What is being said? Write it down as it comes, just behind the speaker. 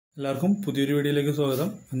എല്ലാവർക്കും പുതിയൊരു വീഡിയോയിലേക്ക് സ്വാഗതം.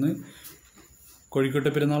 ഇന്ന്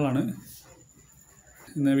കോഴിക്കോട്ടെ പെരുന്നാളാണ്.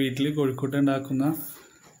 ഇന്ന് വീട്ടിൽ കോഴിക്കോട്ടെ ഉണ്ടാക്കുന്ന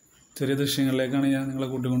ചെറിയ ദൃശ്യങ്ങളിലേക്കാണ് ഞാൻ നിങ്ങളെ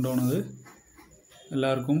കൂട്ടിക്കൊണ്ടുപോകുന്നത്.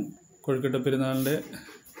 എല്ലാവർക്കും കോഴിക്കോട്ടെ പെരുന്നാളിൻ്റെ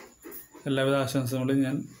എല്ലാവിധ ആശംസകളും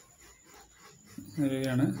ഞാൻ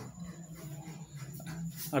നേരുകയാണ്.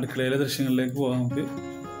 അടുക്കളയിലെ ദൃശ്യങ്ങളിലേക്ക് പോകാം നമുക്ക്.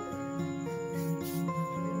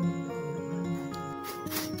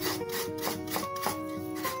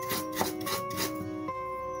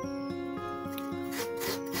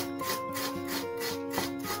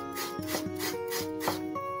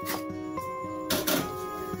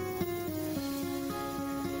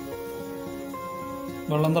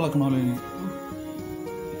 വെള്ളം തിളക്കണമല്ലോ ഇനി.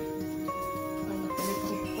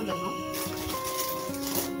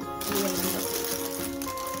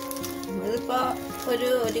 ഇതിപ്പോ ഒരു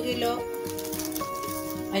കിലോ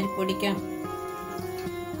അരിപ്പൊടിക്കാം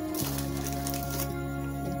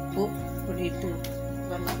ഉപ്പ് പൊടിയിട്ട്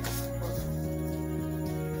വെള്ളം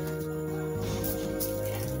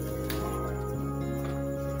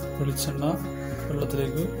വെളിച്ചെണ്ണ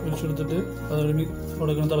വെള്ളത്തിലേക്ക് ഒഴിച്ചെടുത്തിട്ട് അതൊരു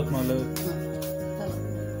കൊടുക്കണം, തിളക്കണമല്ലോ.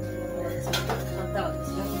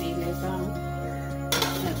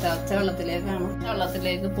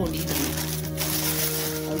 വെള്ളത്തിലേക്ക് പൊടി ഇടുന്നു.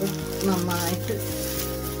 അത് നന്നായിട്ട്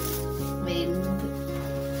വേവുന്നത്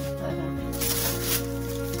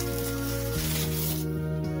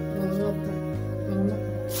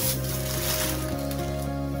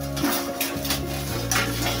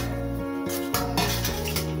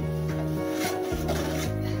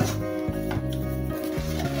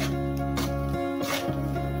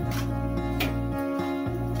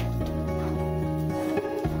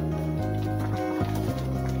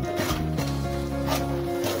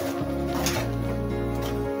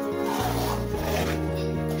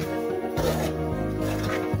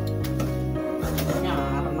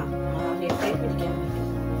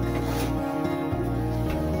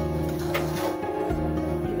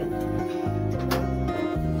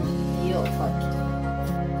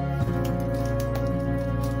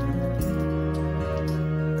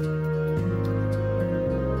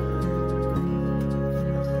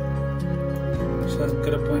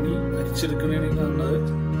ശർക്കരപ്പാനി അരിച്ചെടുക്കണമെങ്കിൽ കാണുന്നത്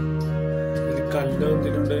ഇതിൽ കല്ലോ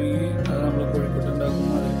എന്തെങ്കിലുണ്ടെങ്കിൽ അത് നമ്മൾ കോഴിക്കോട്ട്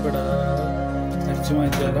ഉണ്ടാക്കുമ്പോൾ അതിൽ പെടാതെ അരിച്ച്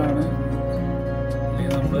മാറ്റിയാലാണ്.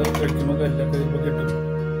 അല്ലെങ്കിൽ നമ്മൾ കഴിക്കുമ്പോൾ കല്ലൊക്കെ ഇപ്പോൾ കിട്ടും.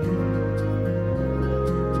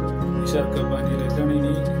 ഈ ശർക്കരപ്പാനിയിലേക്കാണ്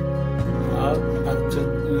ഇനി ആ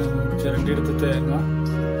ചിരണ്ടിയെടുത്ത് തേങ്ങ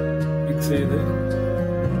മിക്സ് ചെയ്ത്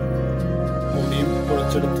പൊടിയും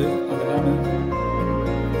കുഴച്ചെടുത്ത് അതിലാണ്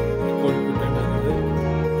കോഴിക്കോട്ട് ഉണ്ടാക്കുന്നത്.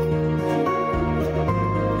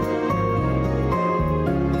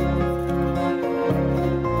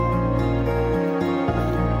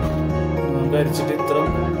 അരിച്ചിട്ട് ഇത്ര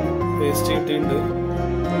പേസ്റ്റ് കിട്ടിയിട്ടുണ്ട്.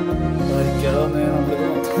 അരിക്കാതെ വന്നാൽ നമ്മളിത്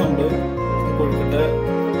മൊത്തം കൊണ്ട് കോഴിക്കോട്ടെ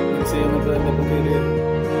മിക്സ് ചെയ്യുന്നത് എൻ്റെ ഒക്കെ കയറി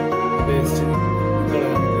പേസ്റ്റ്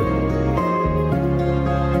കളയാൻ നമുക്ക്.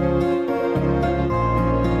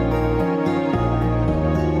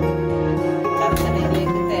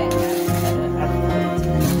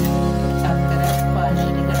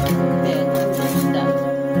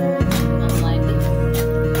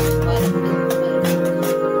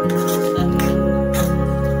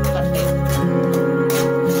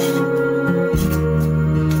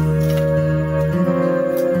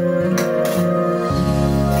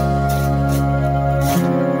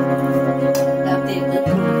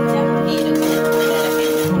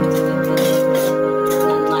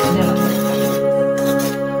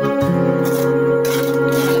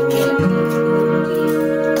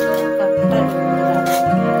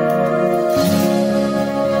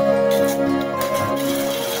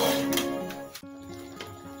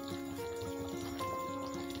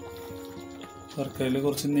 ശർക്കരയിൽ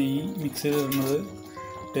കുറച്ച് നെയ്യ് മിക്സ് ചെയ്തിടുന്നത്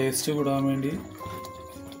ടേസ്റ്റ് കൂടാൻ വേണ്ടി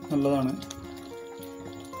നല്ലതാണ്.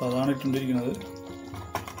 അപ്പോൾ അതാണ് ഇട്ടുകൊണ്ടിരിക്കുന്നത്.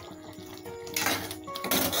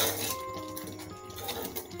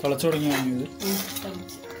 തിളച്ചു തുടങ്ങിയാണിത്.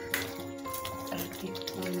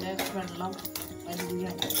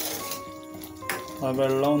 ആ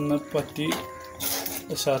വെള്ളം ഒന്ന് പറ്റി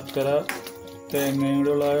ശർക്കര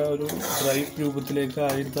തേങ്ങയോടുള്ള ഒരു ഡ്രൈ രൂപത്തിലേക്ക്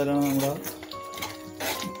ആയിരുത്താലാണ് നമ്മുടെ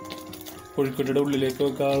കോഴിക്കോട്ടയുടെ ഉള്ളിലേക്ക്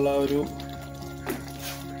വെക്കാനുള്ള ഒരു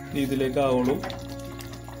രീതിയിലേക്ക് ആവുള്ളൂ.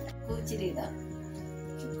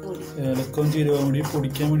 ഏലക്കവും ജീരകവും കൂടി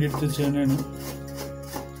പൊടിക്കാൻ വേണ്ടി എടുത്ത് വെച്ച് തന്നെയാണ്.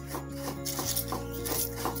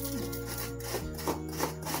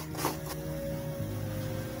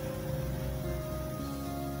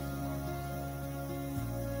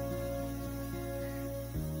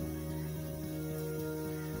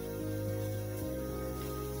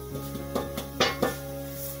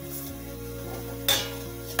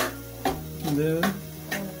 ഇത്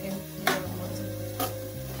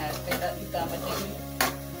ഇട്ടാൻ പറ്റില്ല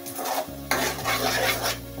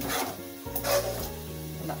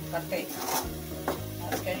കട്ട്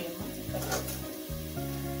അത് കഴിയുമ്പോൾ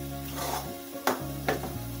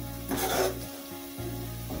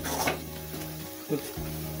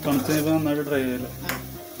തണുത്തപ്പോൾ നന്നായിട്ട് ഡ്രൈ ചെയ്യല്ലേ.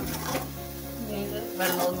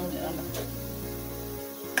 വെള്ളമൊന്നുമില്ല കണ്ടോ.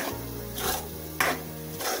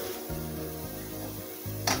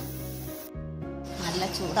 നല്ല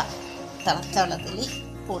ചൂടാ. തിളച്ച വെള്ളത്തിൽ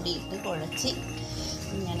പൊടിയിട്ട് കുഴച്ച്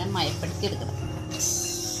ഇങ്ങനെ മയപ്പെടുത്തി എടുക്കണം.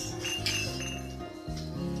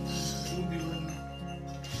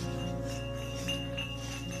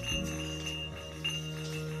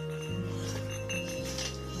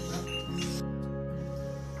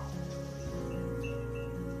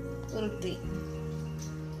 ഉരുട്ടി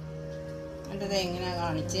എന്നിട്ട് എങ്ങനെ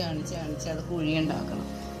കാണിച്ച് അത് കുഴിയുണ്ടാക്കണം.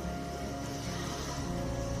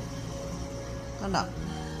 കണ്ടോ,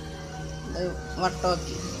 ഇത്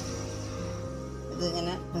വട്ടമാക്കി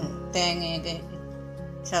ഇതിങ്ങനെ തേങ്ങയൊക്കെ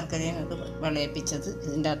ശർക്കരയൊക്കെ വിളയിപ്പിച്ചത്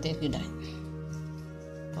ഇതിൻ്റെ അകത്തേക്ക് ഇടാൻ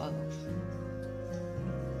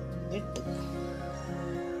ഇട്ട്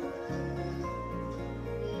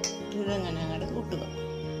ഇതെങ്ങനെ അങ്ങോട്ട് കൂട്ടുക.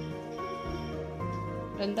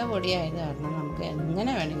 എന്താ പൊടിയായത് കാരണം നമുക്ക്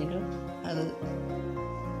എങ്ങനെ വേണമെങ്കിലും അത്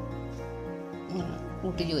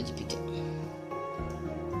കൂട്ടി യോജിപ്പിക്കാം.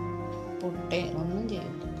 പൊട്ടേ ഒന്നും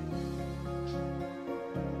ചെയ്യില്ല.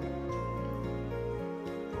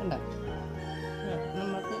 കണ്ടോ,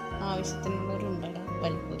 നമുക്ക് ആവശ്യത്തിനുള്ളൊരു ഉണ്ടട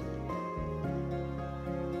വലിപ്പം.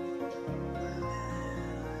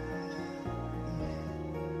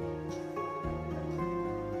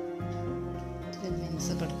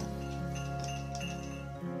 മെൻസപ്പെടുത്താം.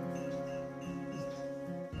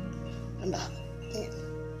 കണ്ടോ,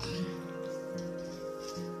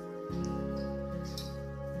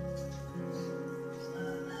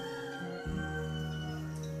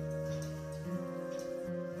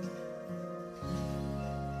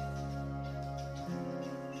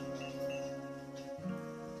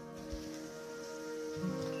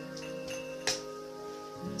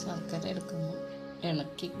 ശർക്കര എടുക്കുമ്പോൾ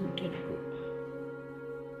ഇളക്കി കൂട്ടിയെടുക്കും.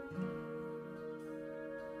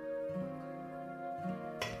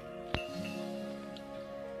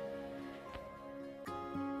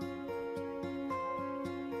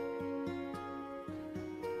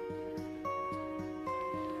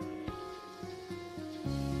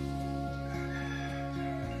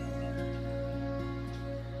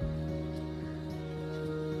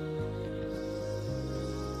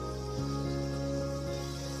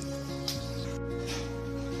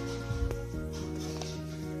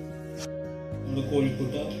 നമ്മുടെ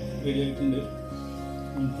കോഴിക്കോട്ട റെഡി ആയിട്ടുണ്ട്.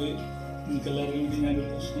 നിങ്ങൾക്കെല്ലാവർക്കും വേണ്ടി ഞാനൊരു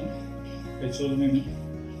പ്രശ്നം കഴിച്ചോളുന്നതാണ്.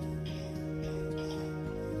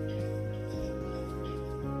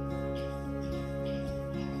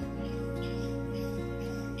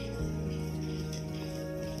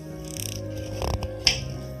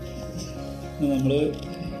 നമ്മൾ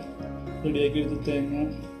റെഡിയാക്കി എടുത്ത് തേങ്ങ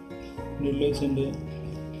ഉള്ളിൽ വെച്ചിട്ടുണ്ട്.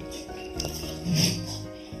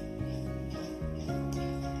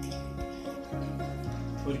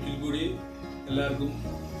 ഒരിക്കൽ കൂടി എല്ലാവർക്കും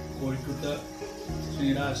കോഴിക്കോട്ട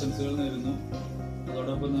ശ്രീയുടെ ആശംസകൾ നേരുന്നു.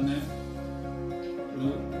 അതോടൊപ്പം തന്നെ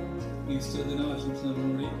ഒരു ഈസ്റ്റർ ദിന ആശംസകളും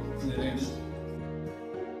കൂടി നേരെയാണ്.